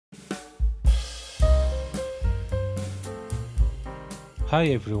Hi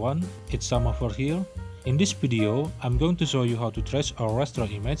everyone, it's Sam over here. In this video, I'm going to show you how to trace a raster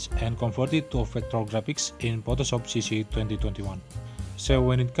image and convert it to vector graphics in Photoshop CC 2021. So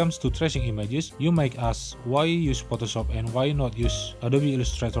when it comes to tracing images, you might ask why use Photoshop and why not use Adobe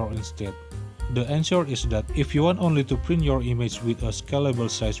Illustrator instead. The answer is that if you want only to print your image with a scalable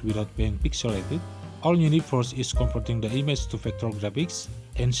size without being pixelated, all you need first is converting the image to vector graphics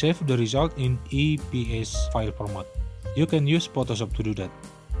and save the result in EPS file format. You can use Photoshop to do that.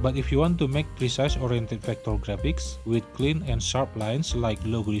 But if you want to make precise-oriented vector graphics with clean and sharp lines like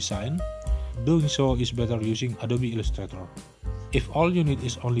logo design, doing so is better using Adobe Illustrator. If all you need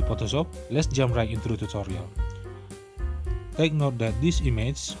is only Photoshop, let's jump right into the tutorial. Take note that this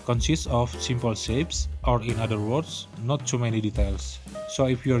image consists of simple shapes, or in other words, not too many details. So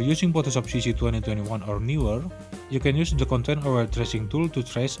if you are using Photoshop CC 2021 or newer, you can use the content-aware tracing tool to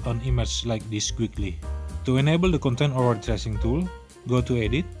trace an image like this quickly. To enable the content-aware tracing tool, go to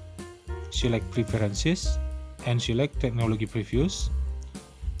Edit, select Preferences, and select Technology Previews.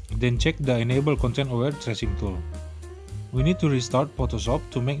 Then check the Enable Content-Aware Tracing tool. We need to restart Photoshop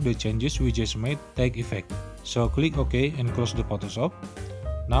to make the changes we just made take effect. So click OK and close the Photoshop.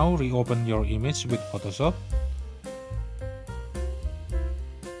 Now reopen your image with Photoshop.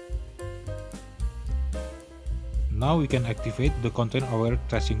 Now we can activate the Content-Aware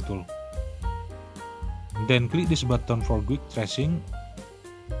Tracing tool. Then click this button for quick tracing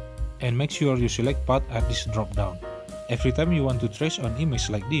and make sure you select path at this drop down. Every time you want to trace an image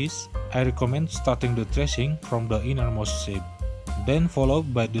like this, I recommend starting the tracing from the innermost shape, then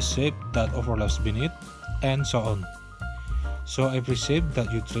followed by the shape that overlaps beneath, and so on. So every shape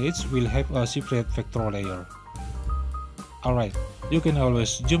that you trace will have a separate vector layer. Alright, you can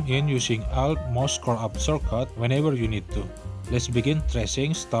always zoom in using Alt mouse scroll up shortcut whenever you need to. Let's begin.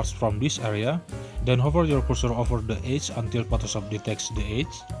 Tracing starts from this area, then hover your cursor over the edge until Photoshop detects the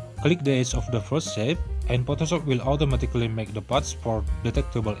edge. Click the edge of the first shape, and Photoshop will automatically make the paths for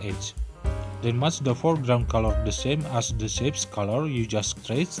detectable edge. Then match the foreground color the same as the shape's color you just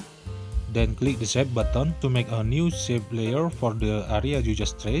traced. Then click the shape button to make a new shape layer for the area you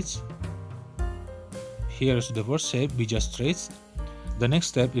just traced. Here's the first shape we just traced. The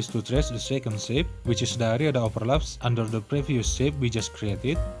next step is to trace the second shape, which is the area that overlaps under the previous shape we just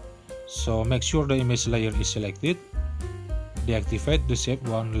created. So make sure the image layer is selected. Deactivate the shape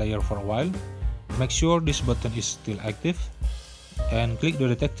 1 layer for a while. Make sure this button is still active. And click the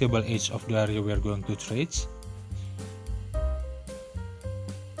detectable edge of the area we are going to trace.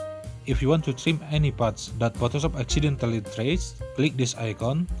 If you want to trim any parts that Photoshop accidentally traced, click this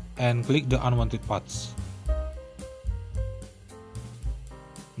icon and click the unwanted parts.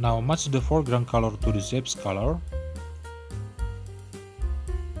 Now match the foreground color to the shape's color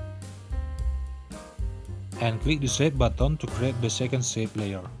and click the shape button to create the second shape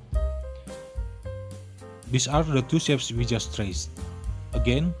layer. These are the two shapes we just traced.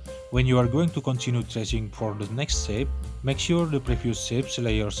 Again, when you are going to continue tracing for the next shape, make sure the previous shape's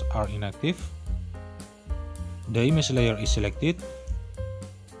layers are inactive. The image layer is selected.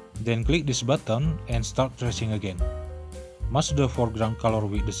 Then click this button and start tracing again. Match the foreground color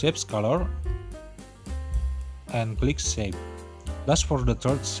with the shape's color and click Save. Last for the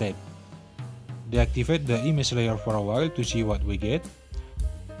third shape. Deactivate the image layer for a while to see what we get.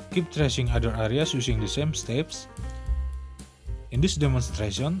 Keep tracing other areas using the same steps. In this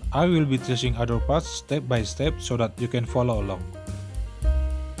demonstration, I will be tracing other parts step by step so that you can follow along.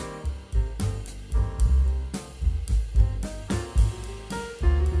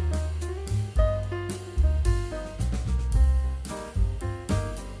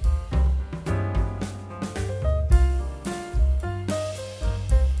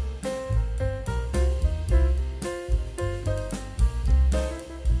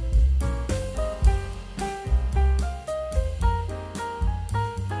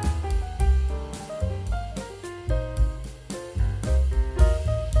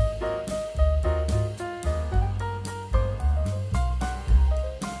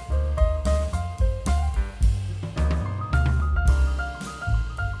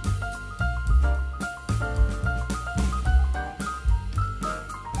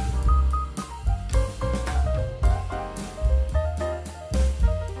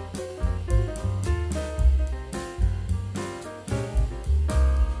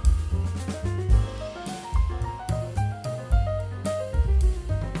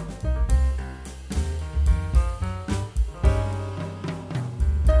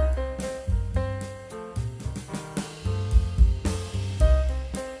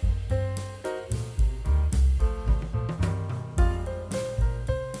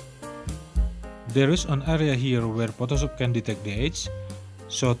 There is an area here where Photoshop can detect the edge,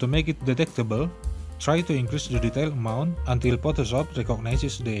 So to make it detectable, try to increase the detail amount until Photoshop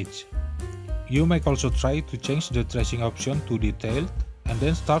recognizes the edge. You might also try to change the tracing option to detailed and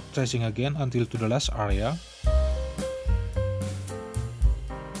then start tracing again until to the last area.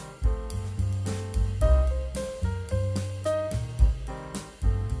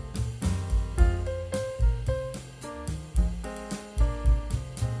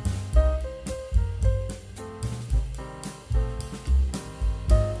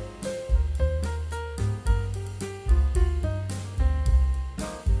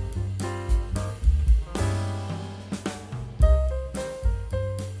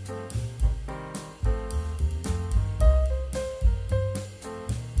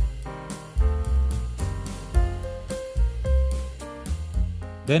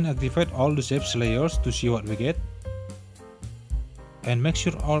 Then activate all the shapes layers to see what we get, and make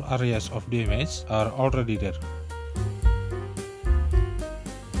sure all areas of the image are already there.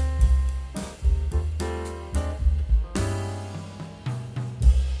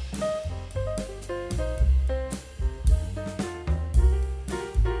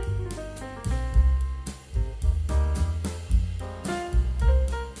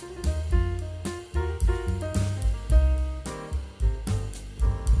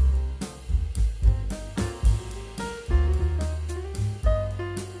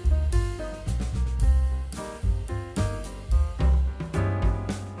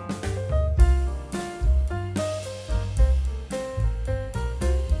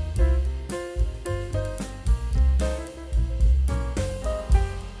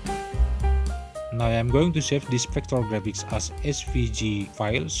 Now I am going to save this vector graphics as SVG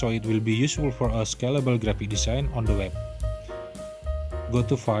file so it will be useful for a scalable graphic design on the web. Go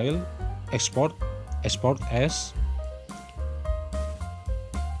to File, Export, Export As.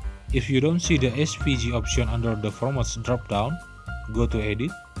 If you don't see the SVG option under the Formats drop-down, go to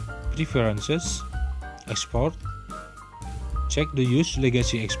Edit, Preferences, Export, check the Use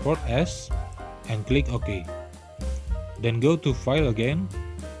Legacy Export As, and click OK. Then go to File again,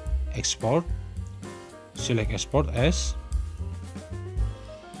 Export, select Export As,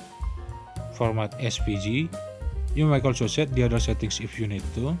 Format SVG. You might also set the other settings if you need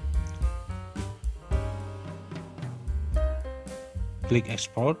to. Click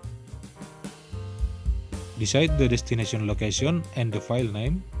Export. Decide the destination location and the file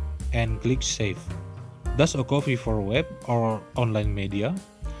name, and click Save. That's a copy for web or online media,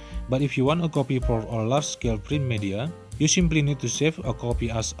 but if you want a copy for a large-scale print media, you simply need to save a copy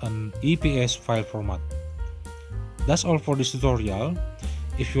as an EPS file format. That's all for this tutorial.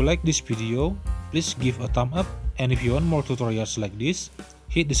 If you like this video, please give a thumb up, and if you want more tutorials like this,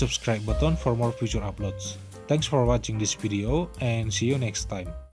 hit the subscribe button for more future uploads. Thanks for watching this video, and see you next time.